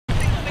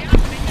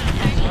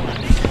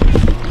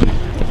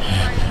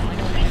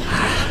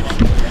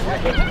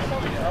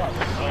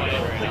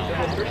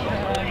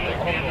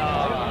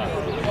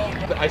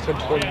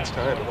spent 20 minutes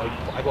time. Like,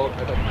 I thought.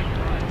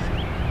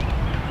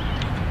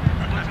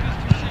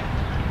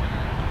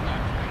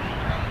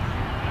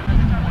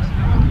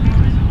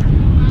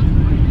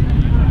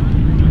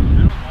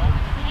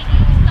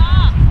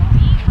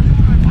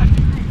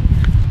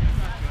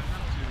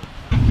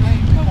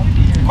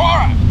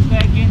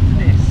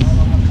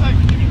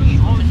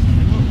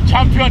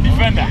 Champion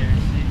defender.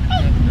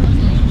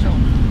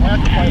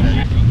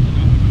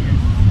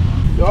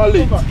 You're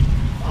late.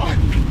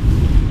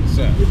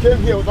 Sir. You came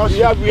here without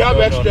we have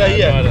extra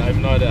here.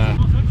 I'm not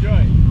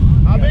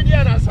I've been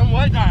here now some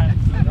white guy.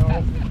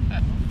 No.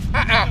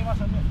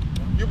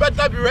 You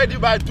better be ready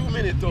by 2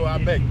 minutes though, I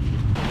beg.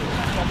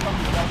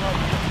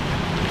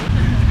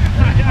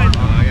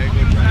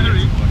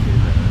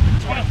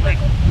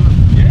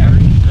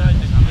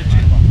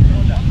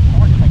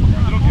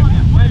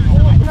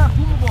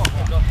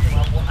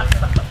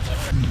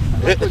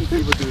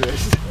 People do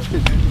this.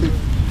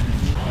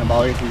 I'm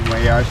always in my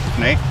yards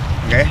tonight,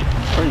 okay?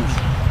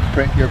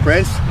 Prince. Your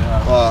prince?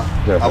 Yeah. Well,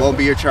 I won't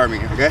be your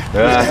charming, okay?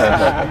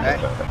 Okay?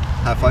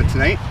 Have fun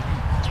tonight.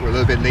 We're a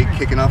little bit late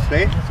kicking off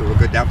today, so we'll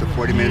go down to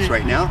 40 minutes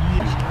right now.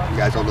 You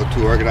guys don't look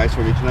too organized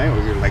for me tonight,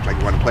 or you're like you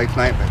want to play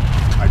tonight, but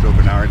I drove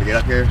an hour to get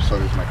up here, so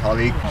there's my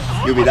colleague.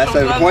 You'll be that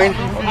side of the coin,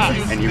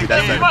 and you'll be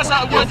that side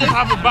of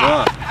the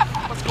coin.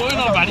 What's going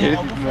on, buddy?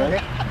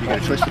 You got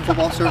a choice to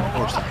football, sir,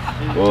 or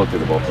side? We'll take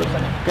the ball first.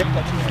 Okay.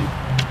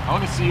 I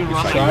want to see you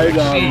run.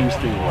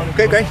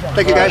 Okay, great.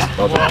 Thank you, guys.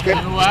 Okay.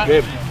 You know what?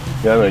 Good.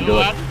 Yeah, man, good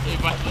luck.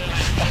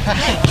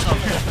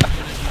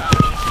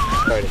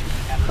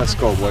 Let's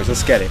go, boys.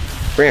 Let's get it.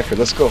 Brantford,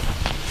 let's go. Figure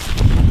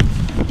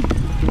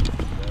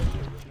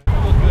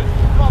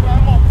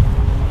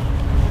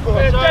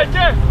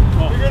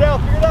it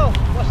out.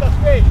 Watch that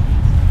space.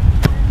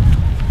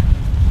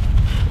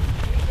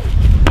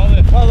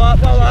 Ball up.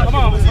 Come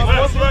on.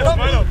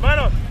 Line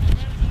up.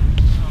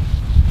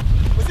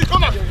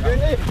 Come on.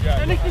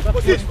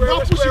 We're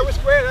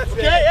square. That's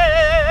it.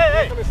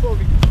 Hey. Come in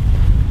slowly.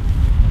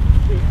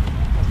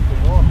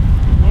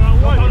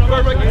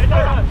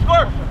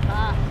 Score.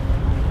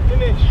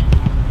 Finish.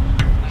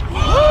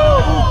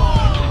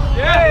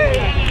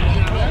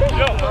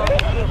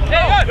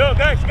 Yo,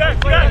 guys.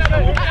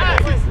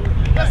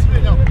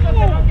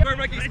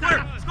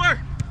 Score.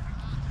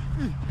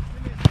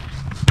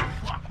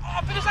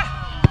 Finish that.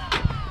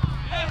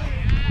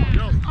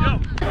 Yo.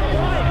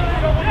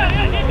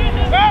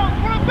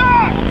 Put it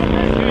back.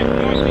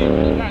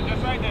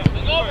 Just right there.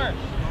 It's over.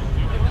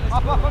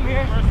 Up from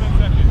here. First and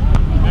second.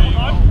 There you go.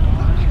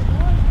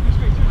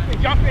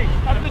 Jumping.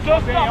 Up the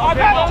jump.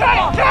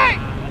 Take.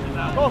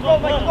 Go.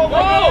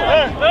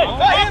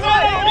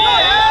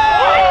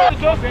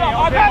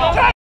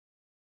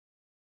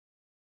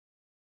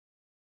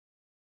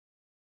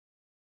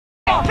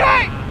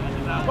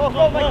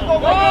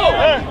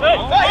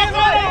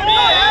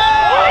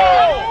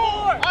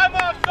 I'm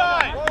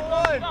outside.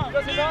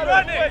 He's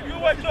running. You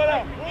watch your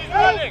out. He's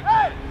running.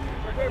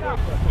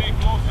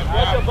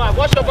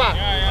 Watch your back.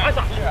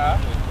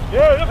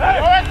 Yeah.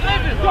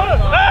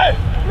 Hey.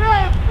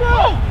 Go.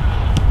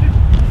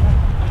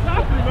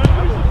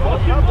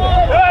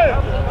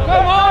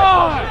 Come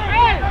on.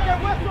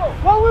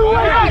 What we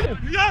waiting?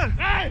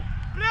 Hey.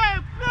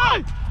 Play.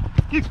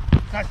 Keep.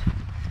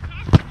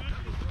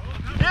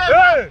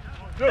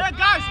 Hey,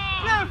 guys,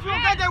 play if you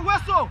get the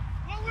whistle.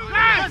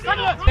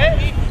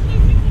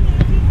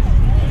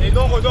 Hey,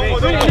 don't go.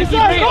 Who's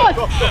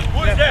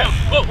there?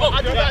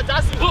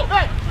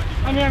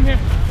 I'm here.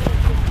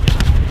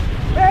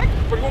 Hey,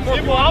 put one more.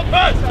 Simple out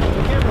pass.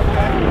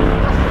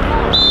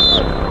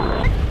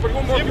 Put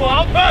one more. Simple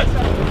out pass.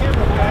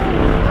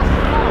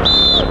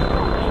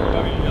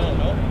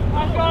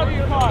 I'm going to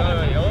your car.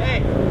 Hey,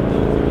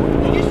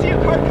 did you see a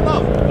card come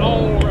out?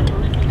 Oh,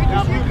 referee. Did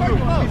you see a card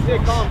come out? We stay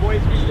calm,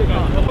 boys. We stay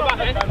calm.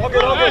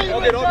 Okay.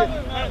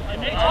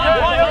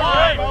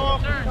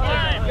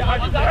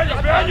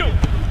 Behind you.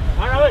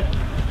 All right.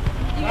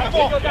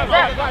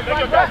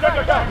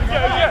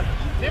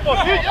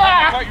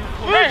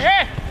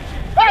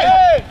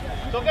 Hey!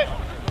 Okay.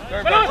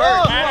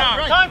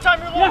 Time,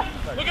 reload.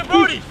 Look at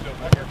Brody.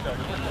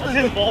 What's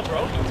his ball, bro?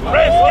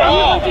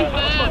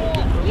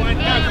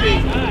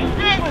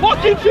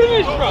 Fucking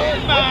finish, bro.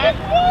 Man.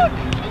 Fuck.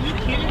 Are you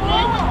kidding me?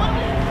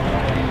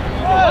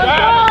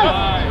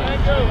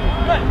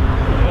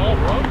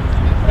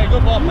 Hey,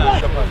 good ball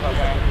pass.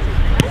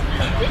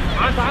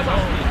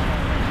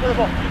 Good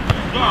ball.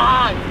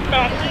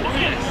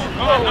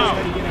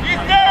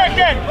 He's there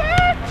again.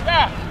 Yeah.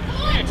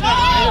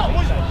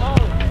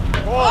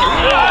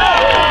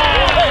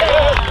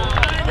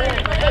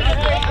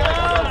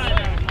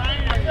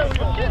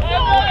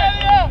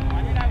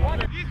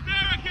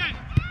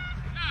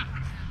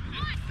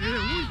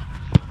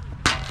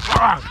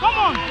 Come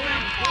on!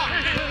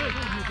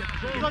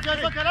 It's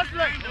okay, let's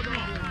play.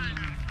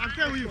 I'm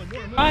staying with you.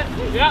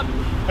 Yep.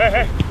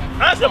 Hey.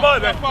 That's the ball,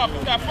 man. Stop.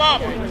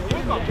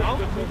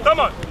 Come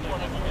on.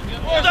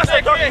 You just say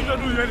talking, you don't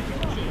do anything.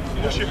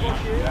 Push it.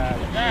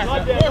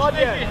 Not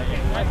there.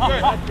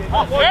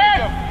 That's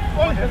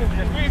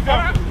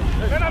good.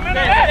 The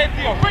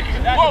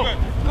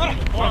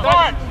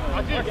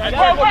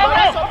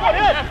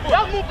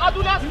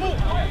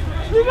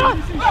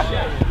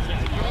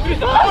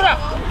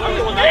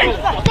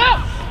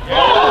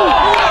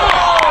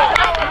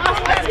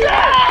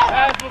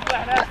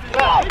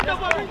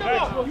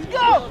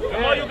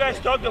more you guys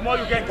talk, the more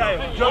you get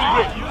tired. Just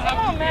break. Come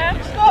on, man.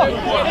 Let's go.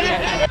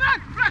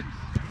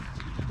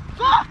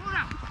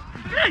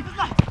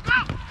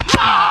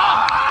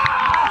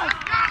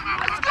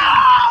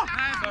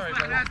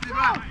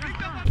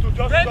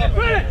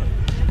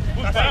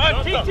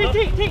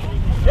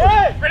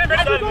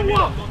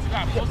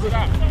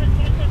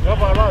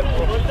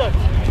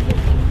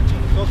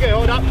 Okay,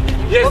 hold up.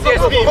 Yes,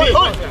 yes, me. Go,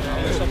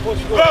 push!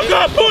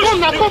 Come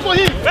now, come for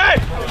him! Hey!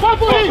 Come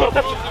for him!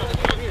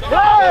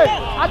 Hey!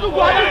 Adu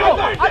go!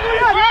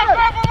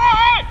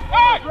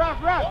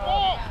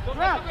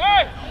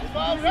 Hey!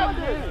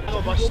 No,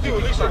 but still,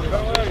 listen. We're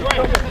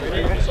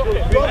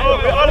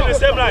all in the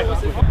same line.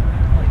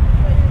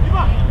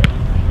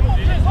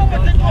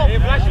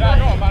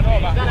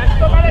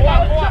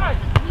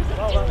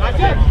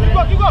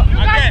 You go! You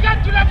guys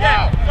get to the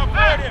ball!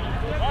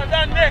 Hold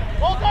on, Nick!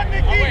 Hold on,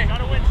 Nicky!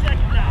 Gotta win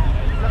second now.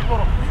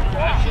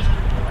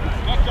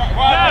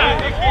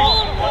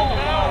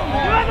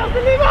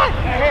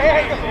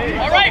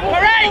 All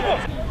right!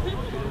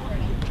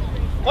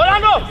 Hold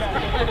on, no!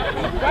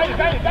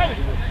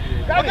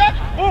 Got it!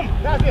 Boom!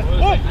 That's it!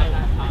 Boom!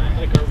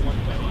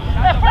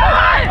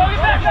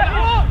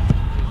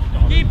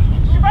 Keep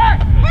back!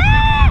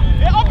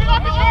 Hey, open!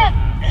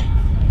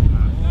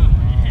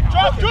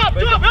 Drop!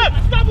 Hey!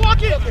 Stop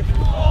walking!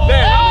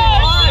 There!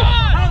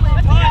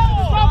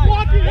 Stop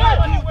walking! How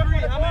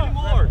many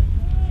more?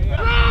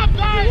 Drop,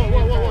 guys!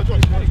 Whoa!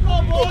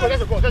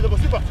 That's a goal!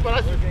 Super!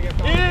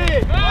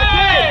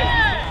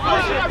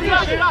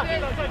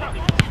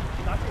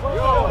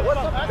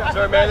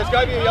 Sorry, man, there's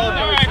gotta be a yellow.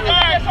 All right.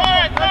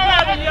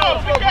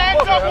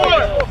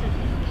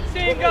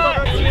 Same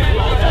guy.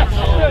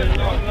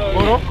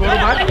 Go, man.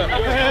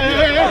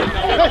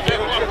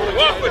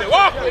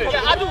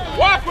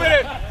 Walk with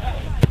it.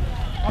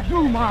 Adu,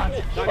 man.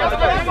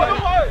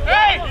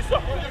 Hey!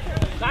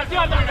 That's it.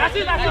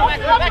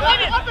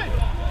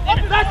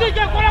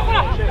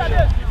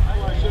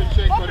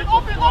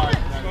 Open.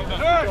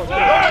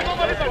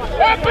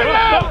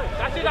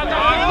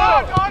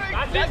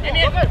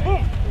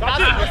 Boom. That's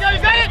it. You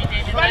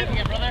got it.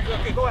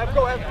 Okay,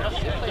 go ahead.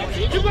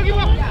 Keep up.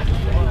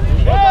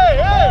 Hey.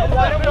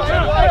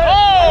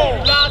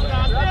 Oh!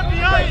 Stay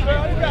behind.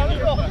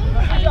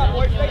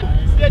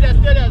 Stay there.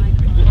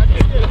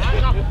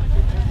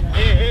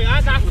 Hey,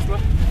 hands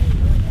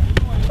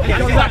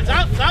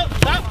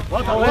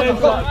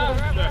up.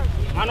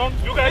 Manon,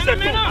 you guys are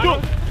two.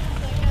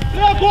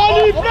 Play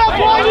bally!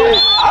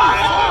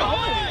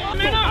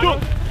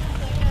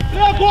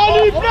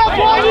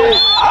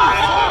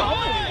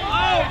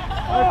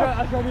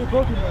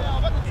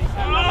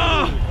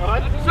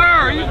 Sir,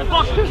 are you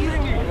fucking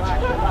kidding me?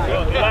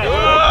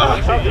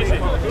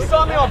 You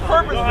saw me on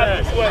purpose,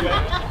 man.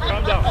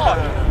 Calm down.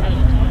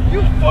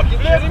 You fucking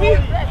kidding me?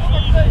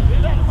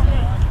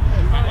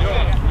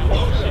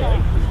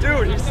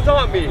 Dude, he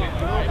stomped me.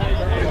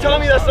 You're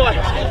telling me that's not.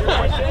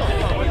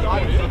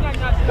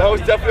 That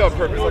was definitely on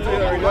purpose. I'll tell you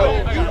that right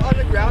now. You on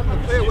the ground, the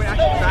player would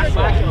actually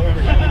back.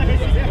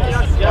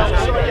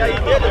 Yeah, he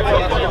did.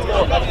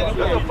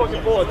 That's a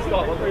fucking full-on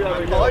stop. I'll tell you that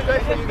right now.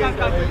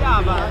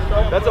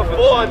 That's a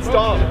full-on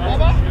stop.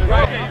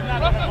 Right.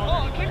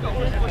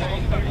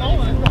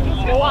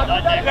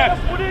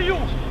 What are you?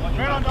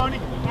 Turn on, Donnie.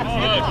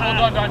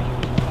 Hold on, Donnie.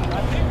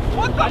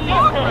 What the fuck,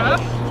 man?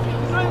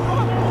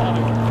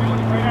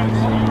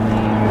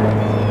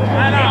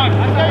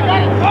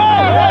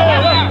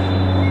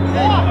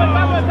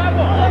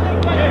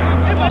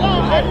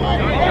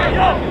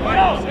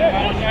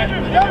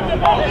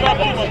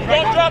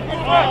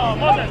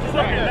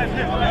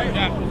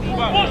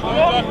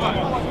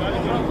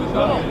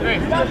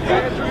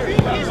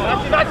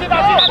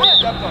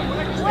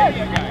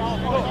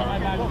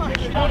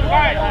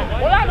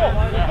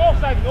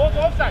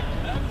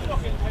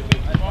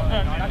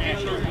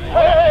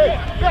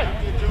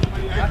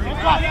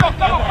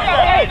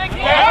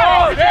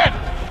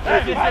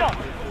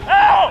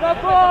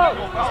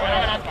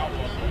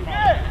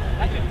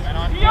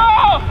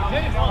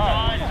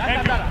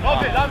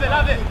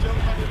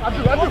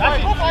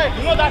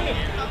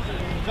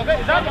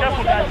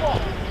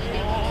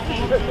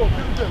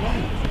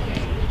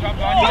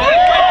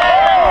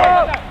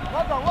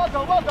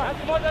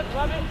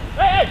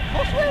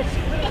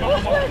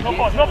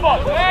 No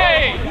fault.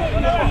 Hey!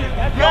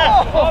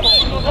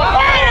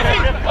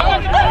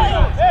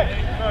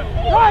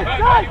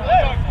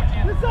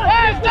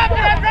 Hey, stop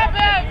it! Grab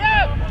him!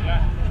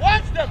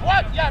 Watch them!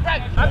 Watch! Yeah,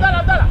 right.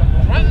 Abdallah!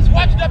 Just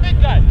watch the big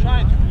guy.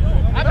 Trying to.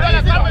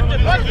 Abdallah, come with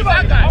him. Watch the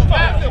bad guy.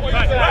 Right.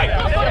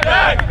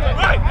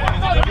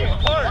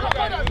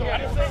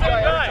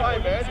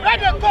 Let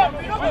him come.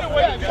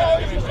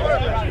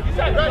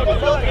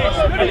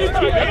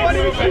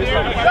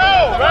 Go!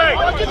 Right.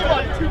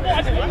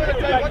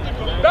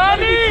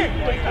 Danny!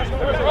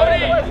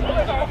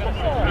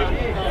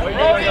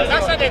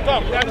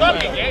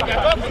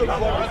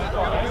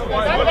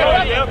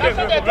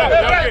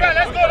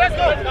 Let's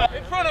go.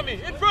 In front of me.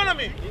 In front.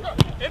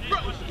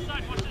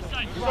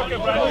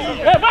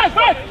 Hey,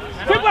 fight!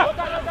 Keep up!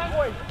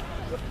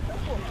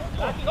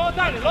 Go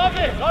down, love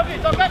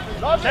it, come back.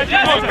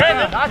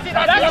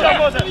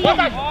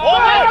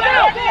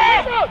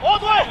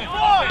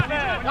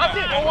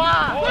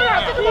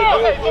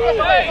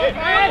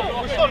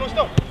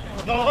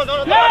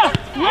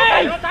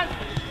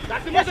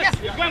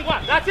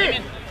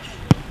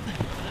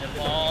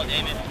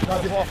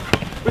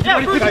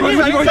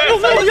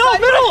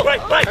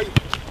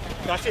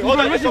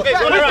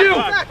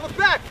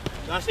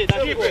 That's it.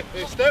 That's it.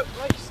 Step.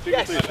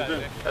 Yes.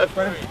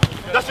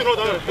 That's it.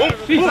 Boom.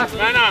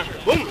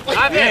 Boom.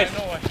 Again.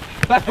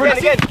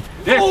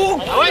 Yes.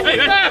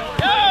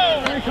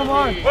 Come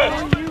on.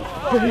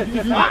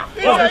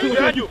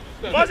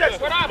 Moses.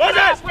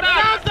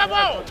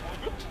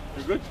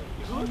 You good?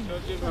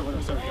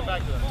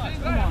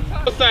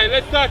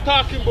 Let's start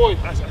talking, boys.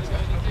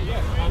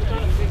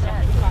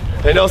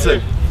 Hey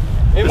Nelson,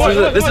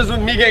 this is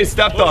me getting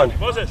stepped on.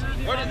 Moses.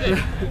 What is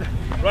it?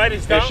 Right,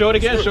 it's down. Hey, show it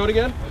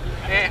again.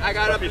 Hey, I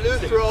got a blue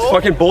throw. It's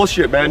fucking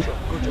bullshit, man.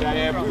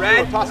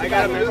 Red, I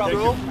got a blue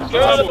throw.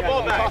 Toss the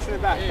ball back. Toss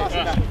it back.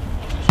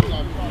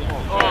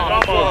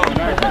 Come on.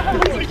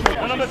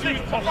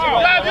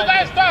 You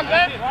guys stop,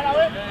 man.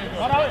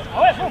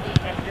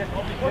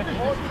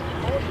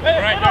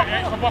 Right.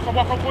 Come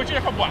on.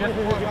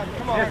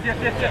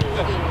 Yes.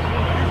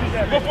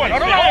 Go for it. Go. On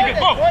the line.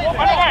 Go.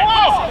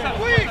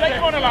 Take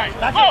him on the line.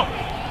 Go.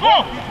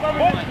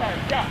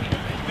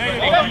 There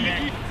you go.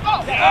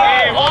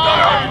 Hey, hold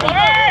on.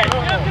 Hey.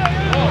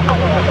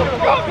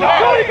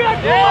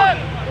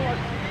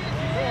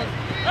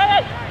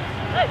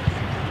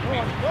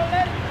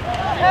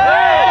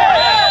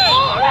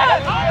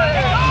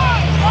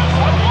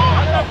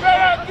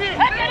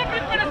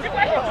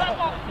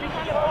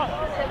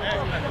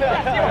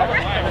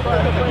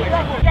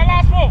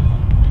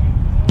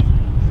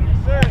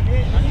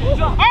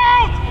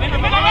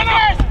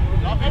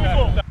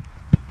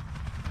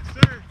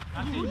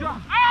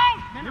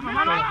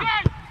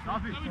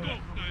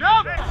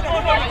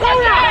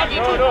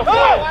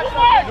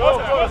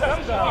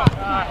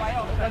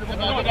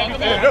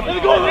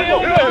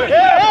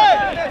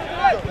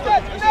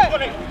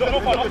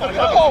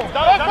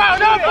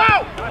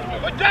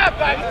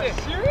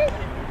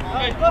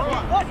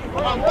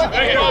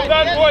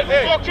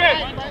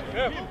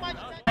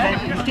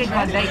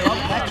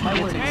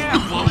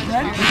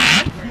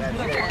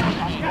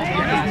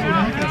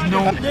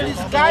 There is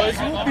guys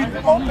who've been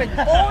open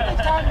all the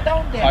time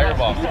down there.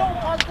 Fireball. You don't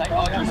pass the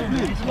ball to his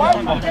place. Why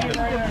are you taking the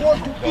ball to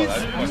his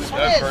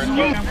space?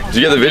 Did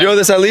you get the video of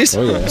this at least?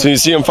 Oh, yeah. So you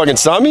see him fucking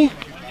stop me?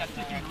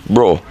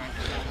 Bro.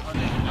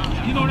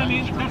 You know what I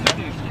mean?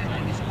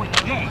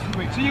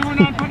 So you were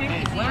not putting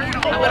it.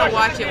 I'm gonna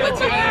watch it. What's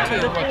your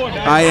YouTube?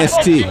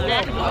 IST.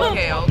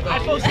 Okay, I'll go. I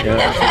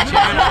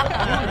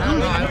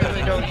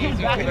really don't use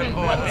YouTube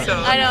on, so.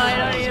 I don't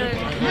either.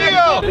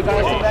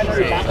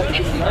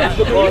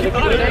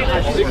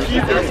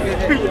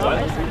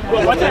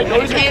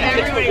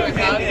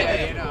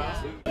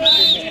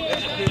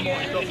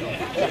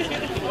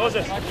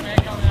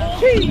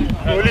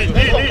 Everybody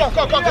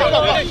was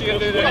out there, you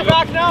know.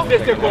 Back now.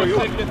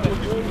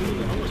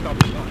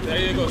 There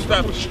you go,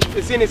 stop.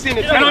 It's in. No.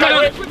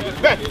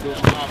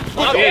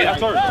 Hey,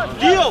 that's hard.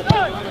 Deal.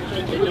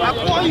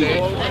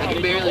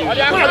 Barely.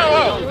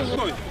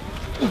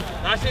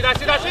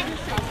 That's it.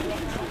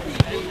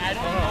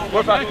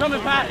 We're back.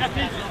 Coming back.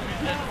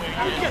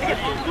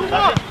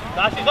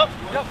 That's it, up.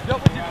 Yep.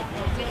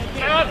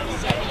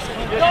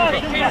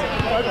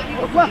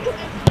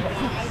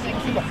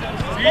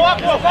 Go up.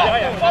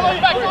 Follow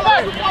you back.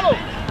 Follow.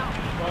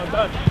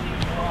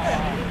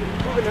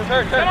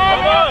 Come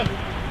on.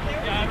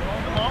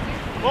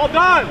 Well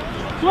done.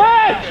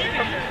 Switch.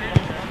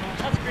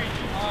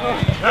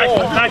 Nice.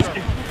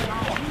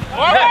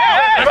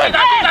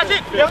 That's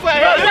it. Look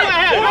ahead.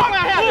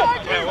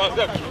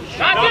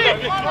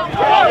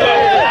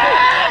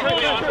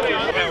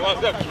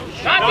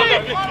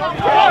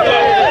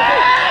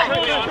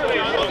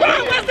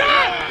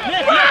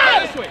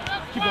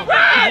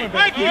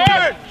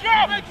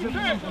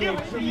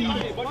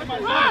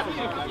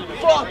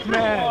 Fuck,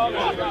 man.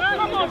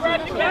 What's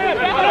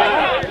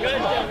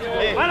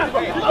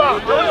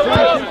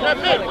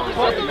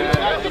up?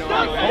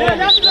 Hey,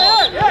 let's go.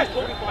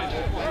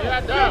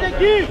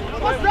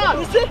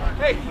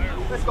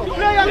 Let's go.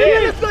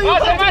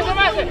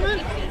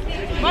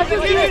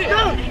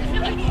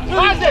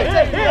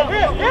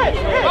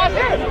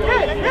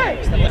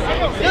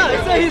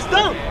 Yeah, say he's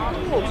done.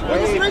 What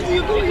is crazy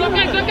you doing? I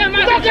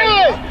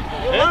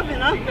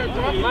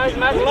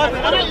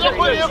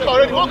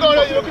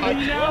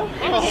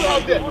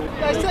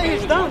say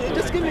he's down.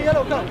 Just give me a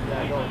yellow card.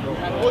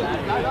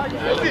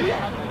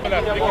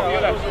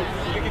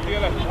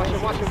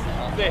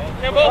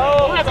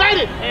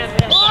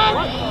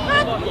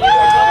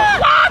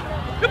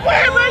 You put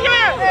him right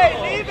here! Hey,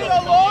 leave it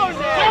alone,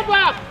 man. Come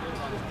back!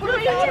 Put him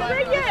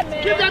right here, man.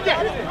 Keep that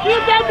there!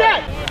 Keep that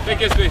there! Take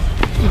his space.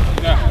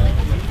 Yeah.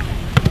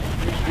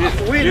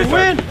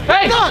 Win!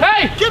 Hey!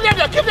 Hey! Keep them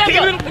there! Keep them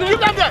there! Keep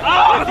them there!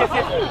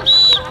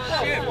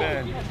 Shit,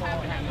 man.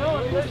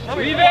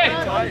 Leave it!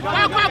 Go!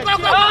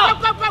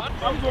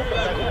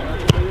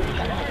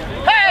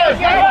 Hey!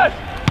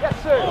 Yes,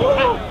 sir!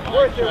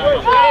 Worth it!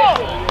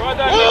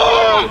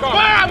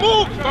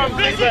 Move!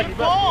 Busy!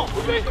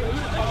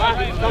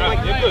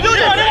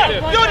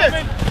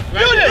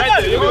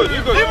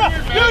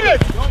 Do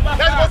this!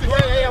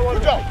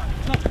 Let's go!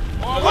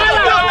 Good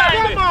job!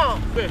 Come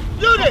on!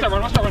 Do this!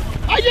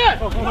 Again!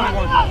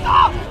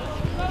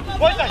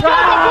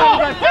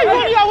 Hey,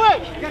 run your way!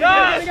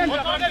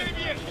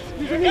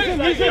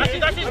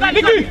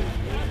 Nicky!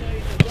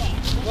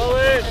 Go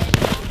in!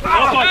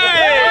 Left!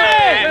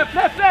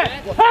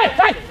 Hey!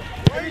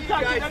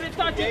 Let me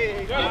touch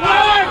it!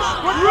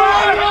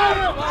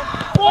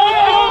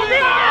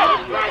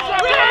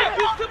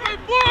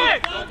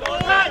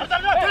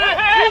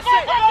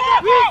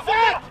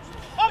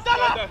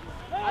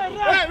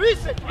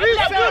 Reset!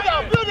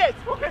 Do this!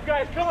 Okay,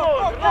 guys, come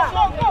on!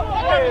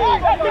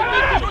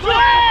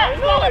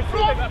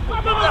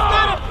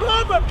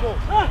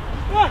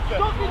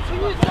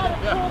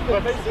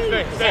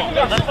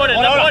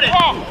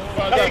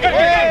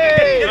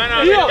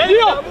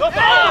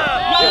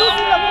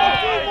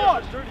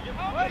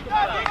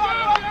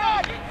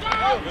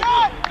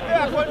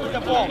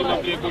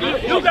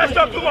 You guys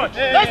talk too much.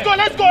 Let's go,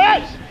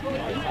 Edge!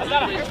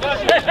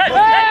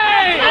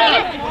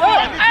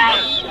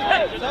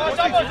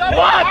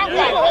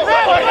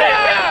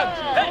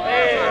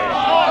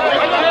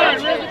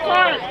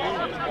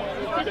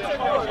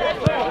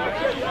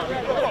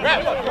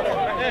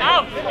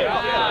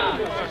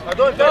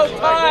 No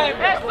time!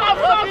 Hey, stop!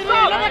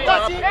 Let me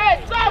touch it!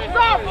 Hey, stop!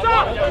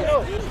 Stop!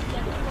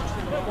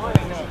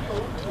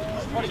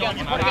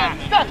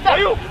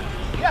 You!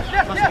 Yes!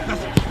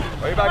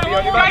 Are you back,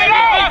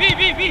 B?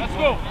 B! Let's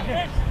go!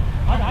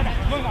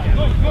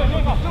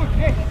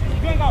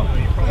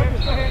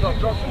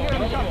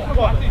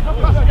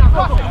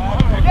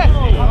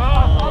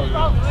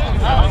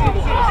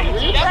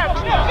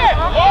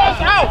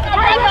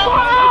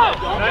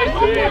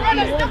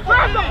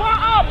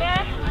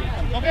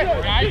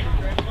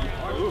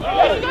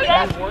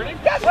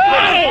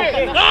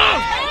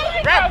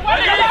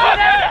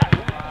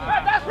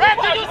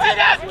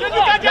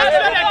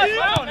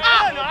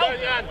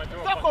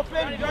 Stop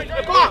complaining!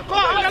 Come on!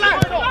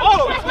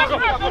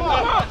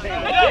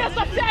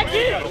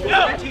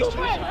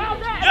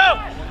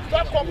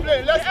 Stop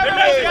complaining! Let's play!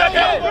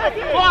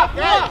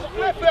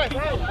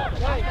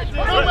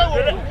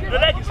 The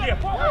leg is here.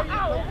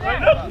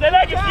 Look, the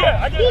leg is here.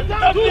 I just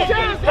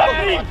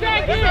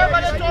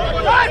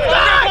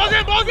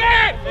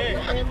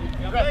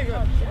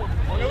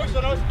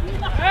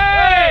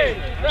Hey!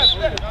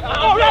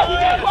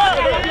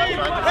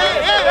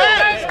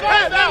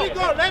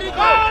 Let it go!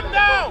 Calm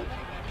down!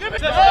 Give it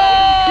to him!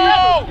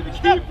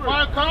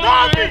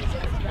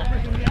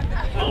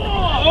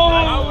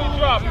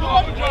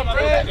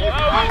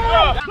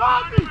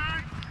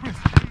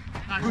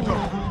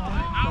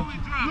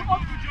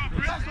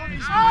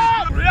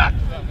 react.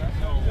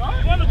 You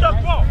want to just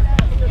go.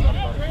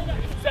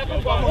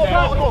 Second ball.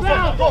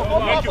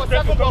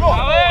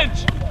 Challenge!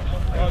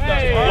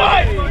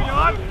 Why?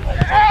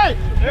 Hey!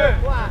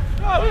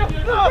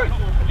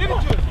 Give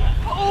it to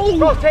him.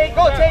 Go, Tate.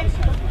 Go, Tate.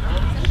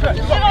 Don't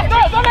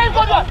let him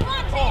go there.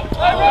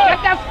 Get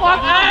that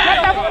fuck out. Get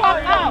that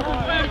fuck out.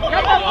 Get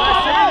that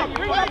fuck out.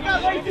 Get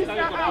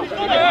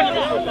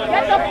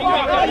the fuck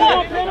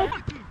out.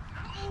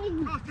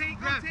 Go, Tate.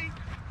 Go, Tate.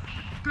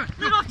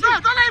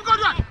 Don't let him go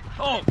there.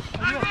 Oh.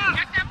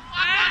 Get that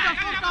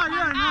fuck out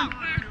here, man.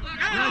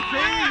 You're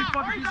saying, you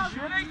fucking piece of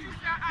shit.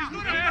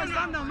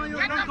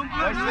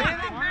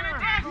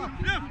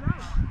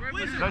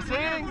 They're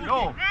saying,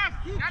 no.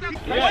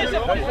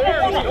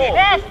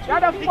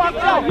 Shut the fuck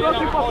up. You don't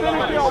keep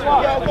offending your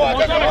walk.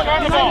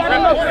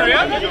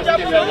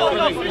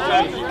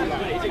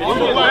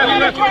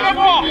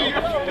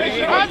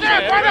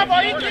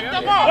 He kicked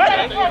the ball.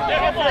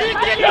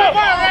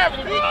 Yes.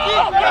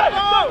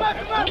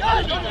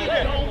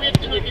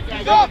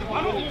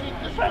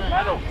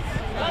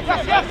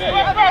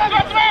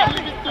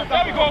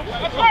 There we go.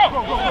 Let's go.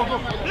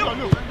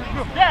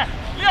 Yeah.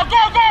 Leo, go.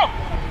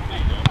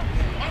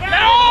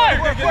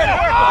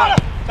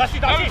 That's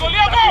it.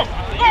 Leo, go.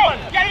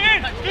 Get it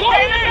in. Go.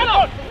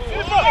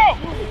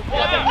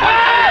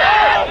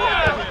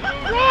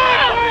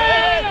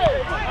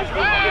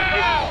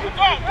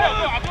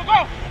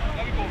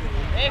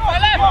 Hey,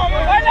 fight left.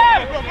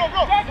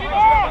 Take him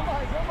on.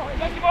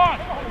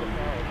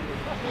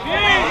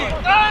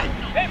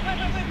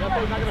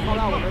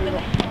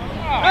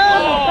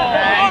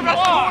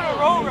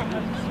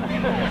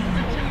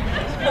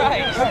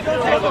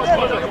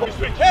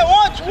 Hey,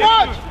 watch!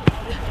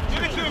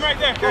 Give it to him right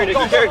there. Go.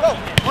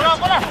 Hold on.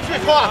 Come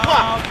on.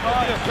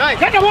 Nice.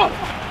 Get the ball.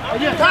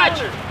 Touch.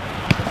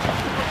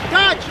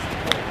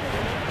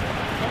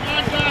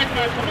 Come on, guys,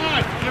 man. Come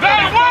on.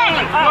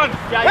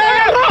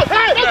 Hey, one.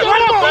 Hey,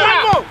 one more.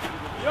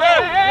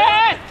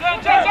 Hey! Turn!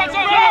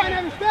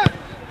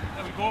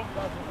 Go. go.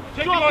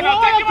 Take Go, him on go,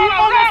 now, take him on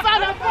on the now.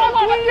 side, come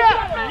on,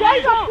 yeah. There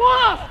is a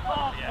pass.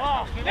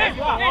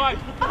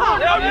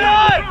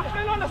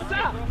 Play on the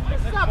side.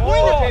 Stop, bring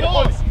it.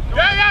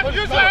 Yeah,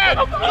 use your head.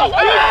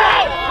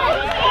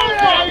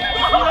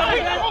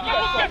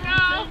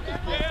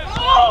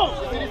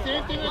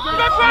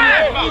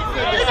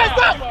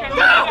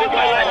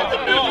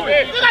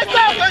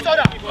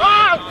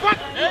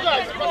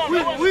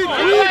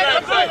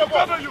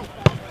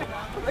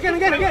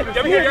 Again.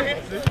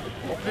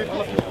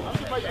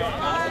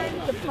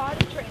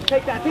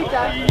 Take that.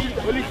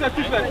 Release that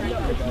too fast.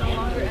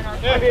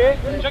 Hey,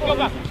 check your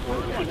back.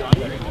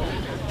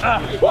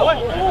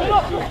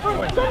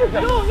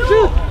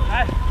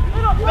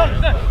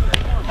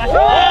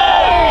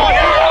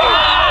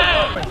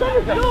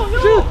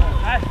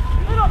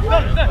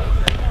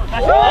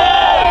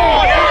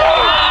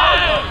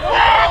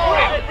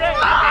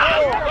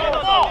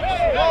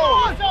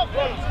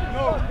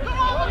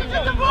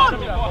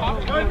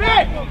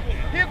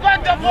 You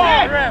got the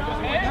ball!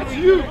 That's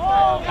you!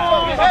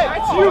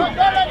 That's you!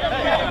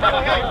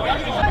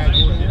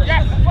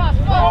 Yes!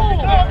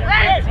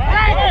 Right!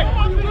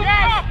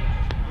 Yes!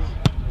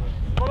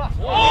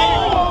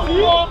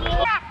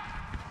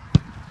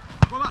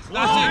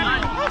 That's it.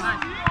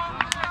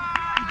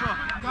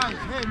 Guys,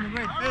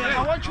 hey, I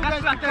want you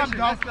guys to come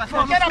down.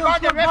 Forget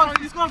about the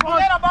referees.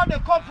 Forget about the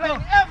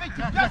complaint.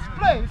 Everything. Just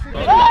play.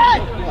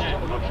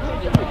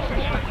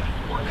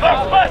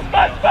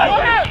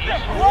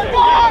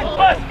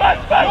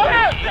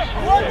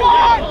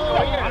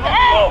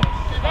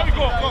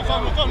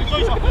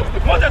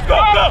 Let's go!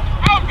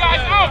 Out, guys!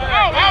 Out!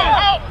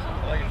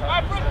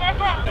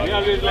 There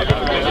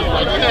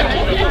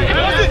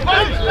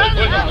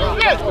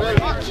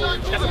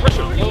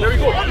we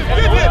go.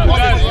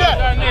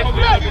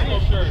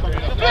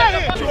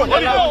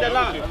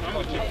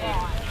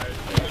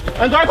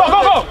 And go!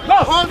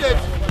 Hold it.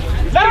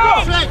 Let it go!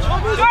 Switch.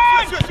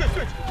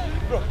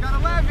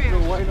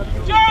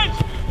 Change!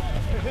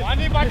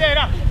 Ani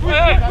bandera.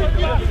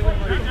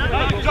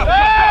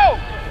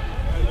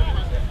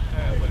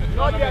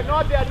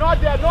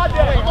 Not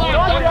there.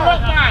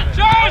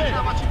 Change!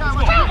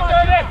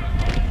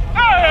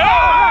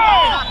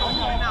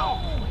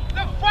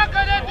 The fuck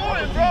are they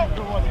doing, bro?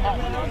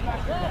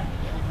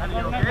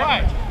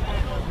 Right.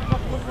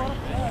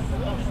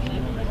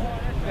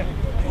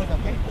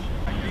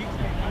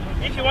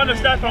 If you want to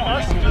start from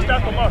us, just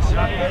start from us.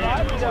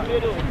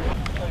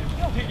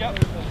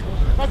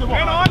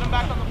 Ben on!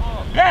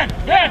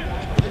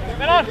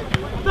 Ben on!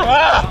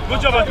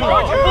 Good job, Adu.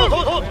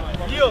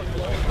 Yield.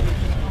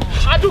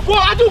 Adu, go!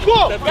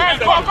 Ben,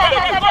 go!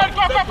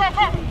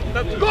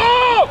 Go!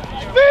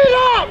 Speed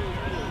up!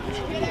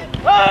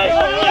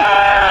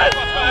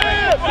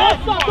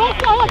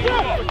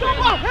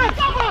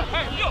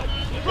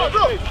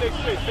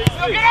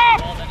 Get up!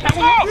 Let's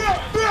go!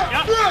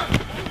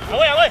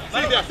 Away.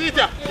 Sit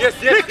there. Yes.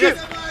 Yes.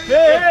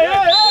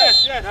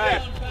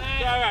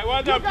 All right,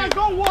 well done, You Pete.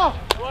 go walk.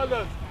 Well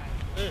done.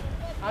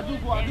 Adu,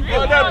 go.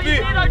 Well done, Pete.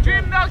 You need a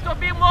dream now to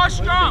be more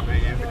strong.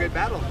 It's a good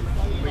battle,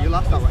 but you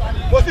lost that one.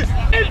 What's this?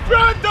 In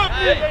front of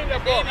me!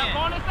 Go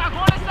on the side.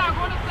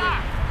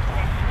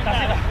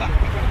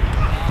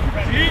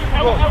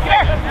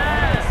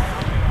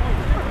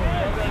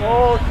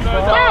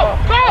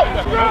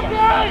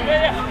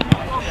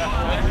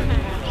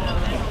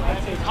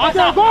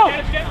 Go!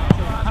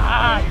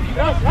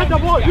 Hit the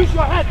ball, use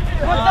your head.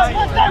 Hey, not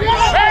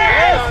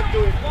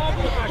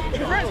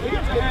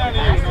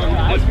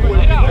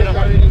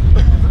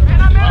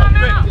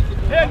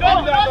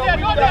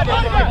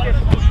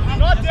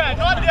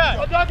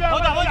there.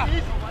 Hold on.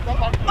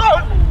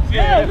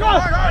 Yeah,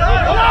 run!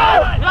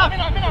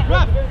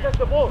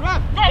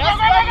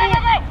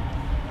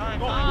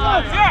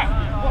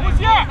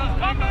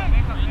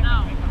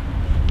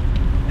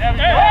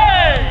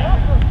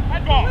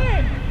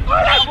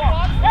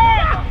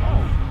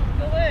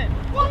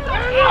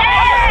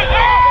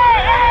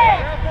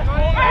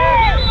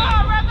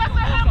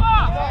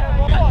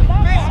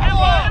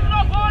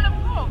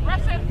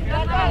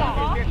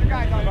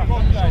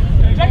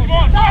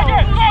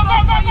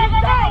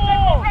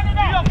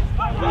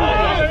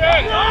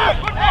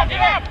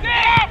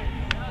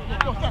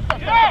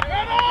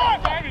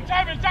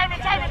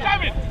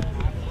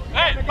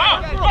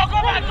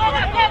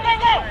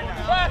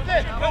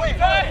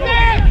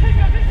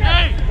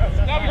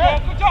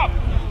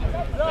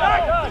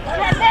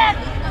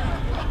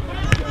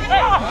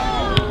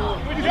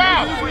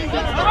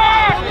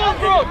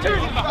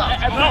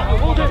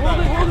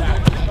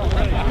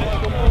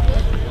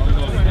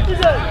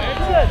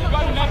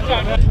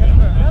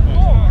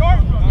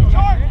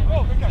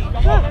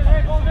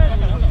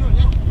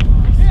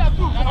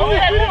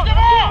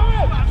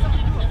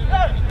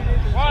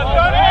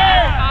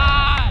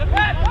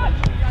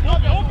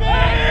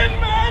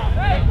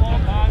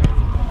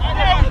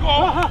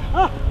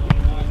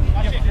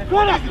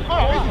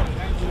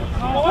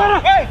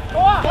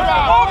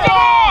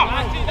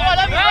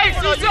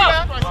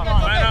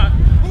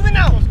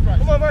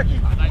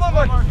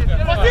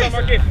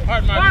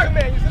 Hard,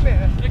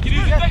 man. Take it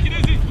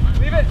easy.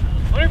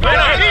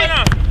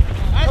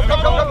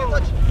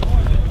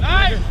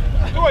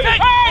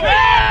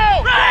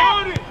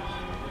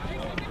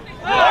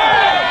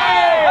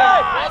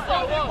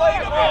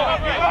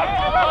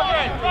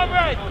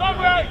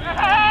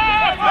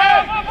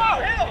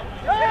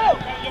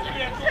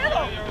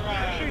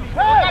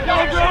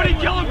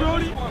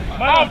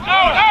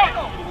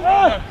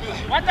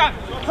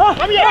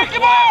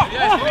 ball!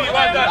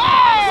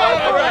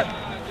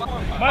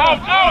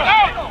 Out!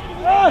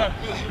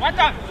 What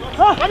the?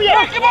 Come here!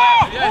 Take the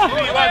ball!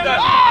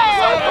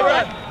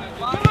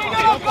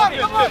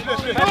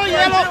 Come on,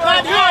 yellow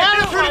card.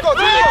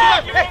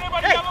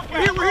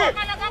 Hey, we're here.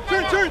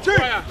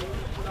 Turn.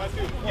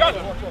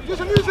 Do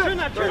some music.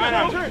 Turn.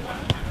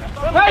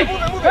 Hey!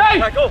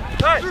 Go!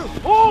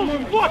 Oh,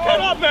 fuck it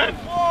up, man!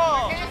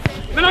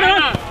 No.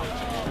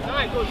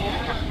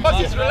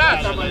 Just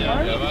relax.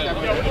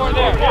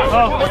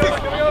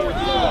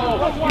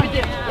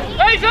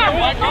 Hey, sir!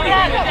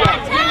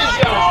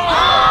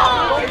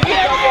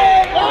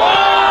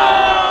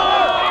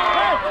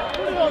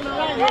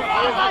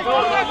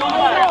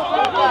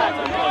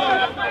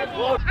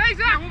 Hey,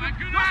 Zach!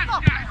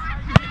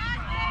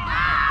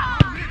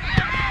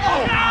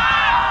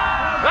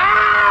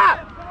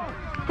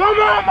 Come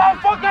on,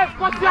 motherfuckers!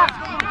 What's that?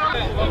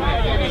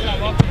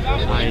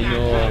 I know.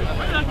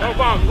 No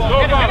bounce.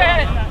 Well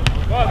done.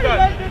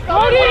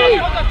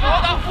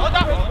 Hold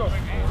up.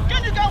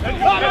 Can you go? Let's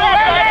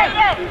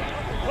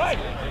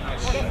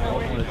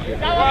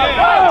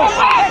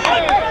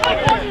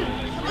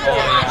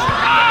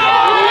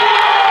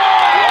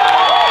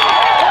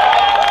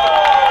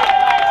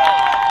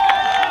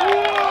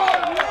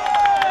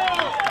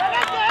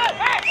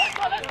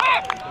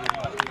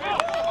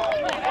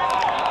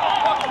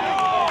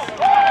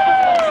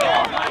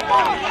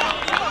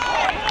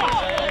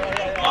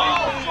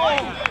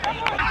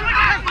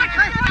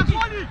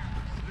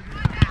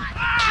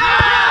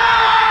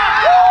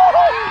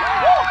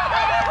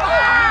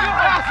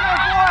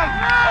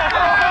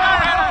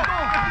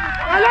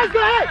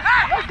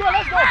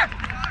go!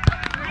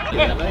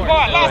 Come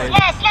on, last.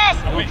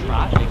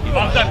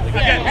 Well done.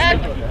 Again.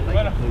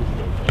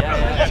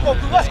 Let's go.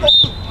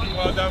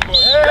 Well done, boy.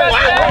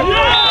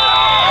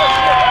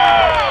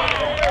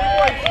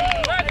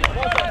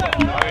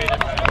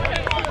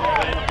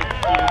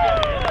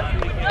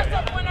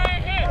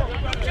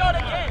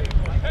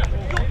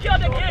 You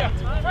killed the game.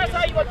 First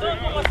how you were doing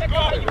for my second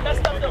time, you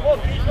messed up the whole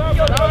game. You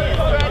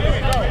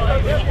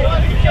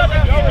killed the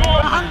game.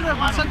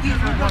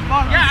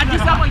 Yeah, I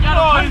just have a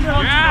yellow.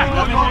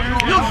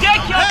 You did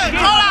kill the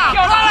game.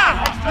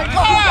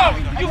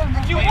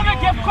 You want to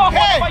give call,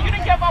 but you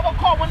didn't give our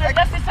call. When the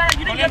rest is saying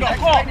you didn't give the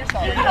call. You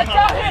gotta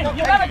tell him.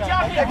 You kill the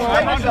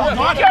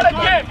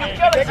game. You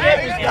kill the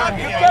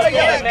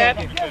game, man.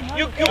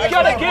 You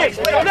kill the game.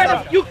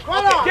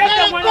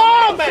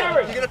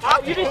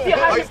 You didn't see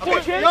how you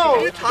put it.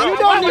 You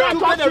don't need to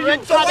get a red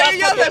card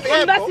after the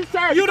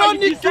game. You don't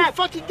need to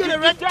fucking get a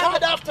red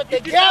card after the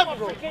game,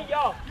 bro.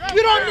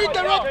 You don't need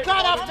the red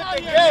card after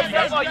the game.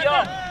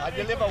 I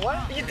deliver what?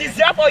 You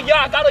deserve a yard.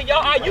 I got a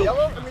yard. Are you?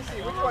 Let me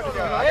see. Which one is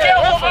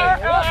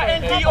that?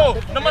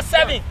 KORINDO. Number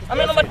 7. I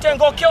mean number 10.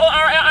 Go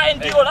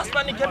KORINDO. That's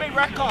my nigga. Give me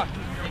red card.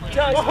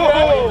 What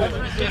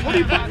are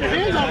you putting your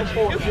hands on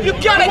for? You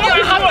gotta get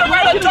a hot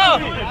red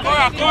card.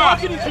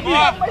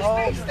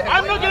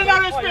 I'm not getting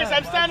out of space.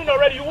 I'm standing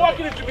already. You're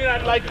walking into me and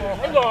I'm like,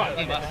 hang on.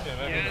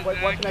 What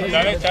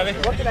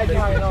can I do? I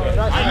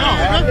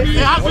know. It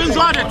happens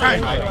all the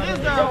time.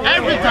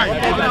 Every time.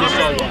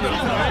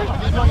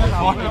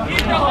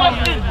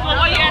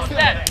 Why you ask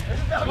that?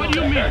 What do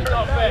you mean?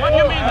 What do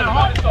you mean the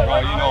hospital?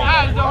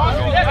 That's the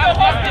hospital.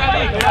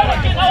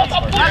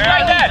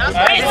 Like that.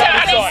 I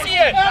didn't see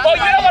it. Oh,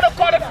 you don't want to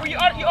call it free. You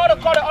ought to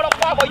call it other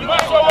part, but you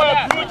don't want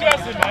to Blue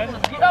jersey, man.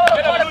 You don't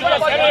want to call it free,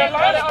 but you don't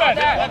want to call it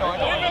that.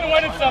 Even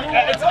when it's a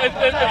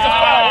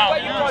foul.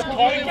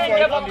 You can't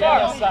give a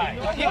card.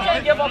 You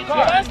can't give a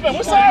card.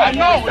 What's that? I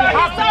know.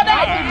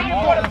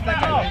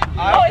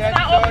 No, it's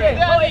not okay.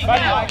 No, it's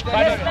not.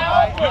 It's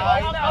not okay.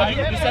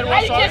 You said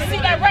I just see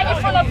that right in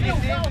front of you.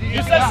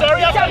 You said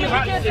sorry after you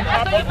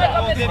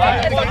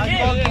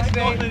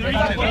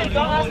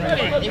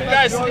You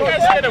guys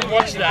gotta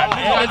watch that,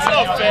 man. It's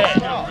not fair.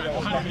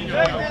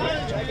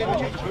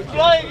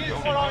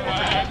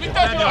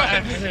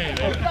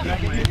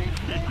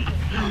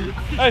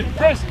 Hey,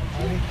 Chris.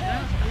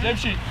 Name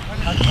sheet.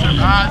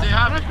 They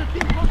have it.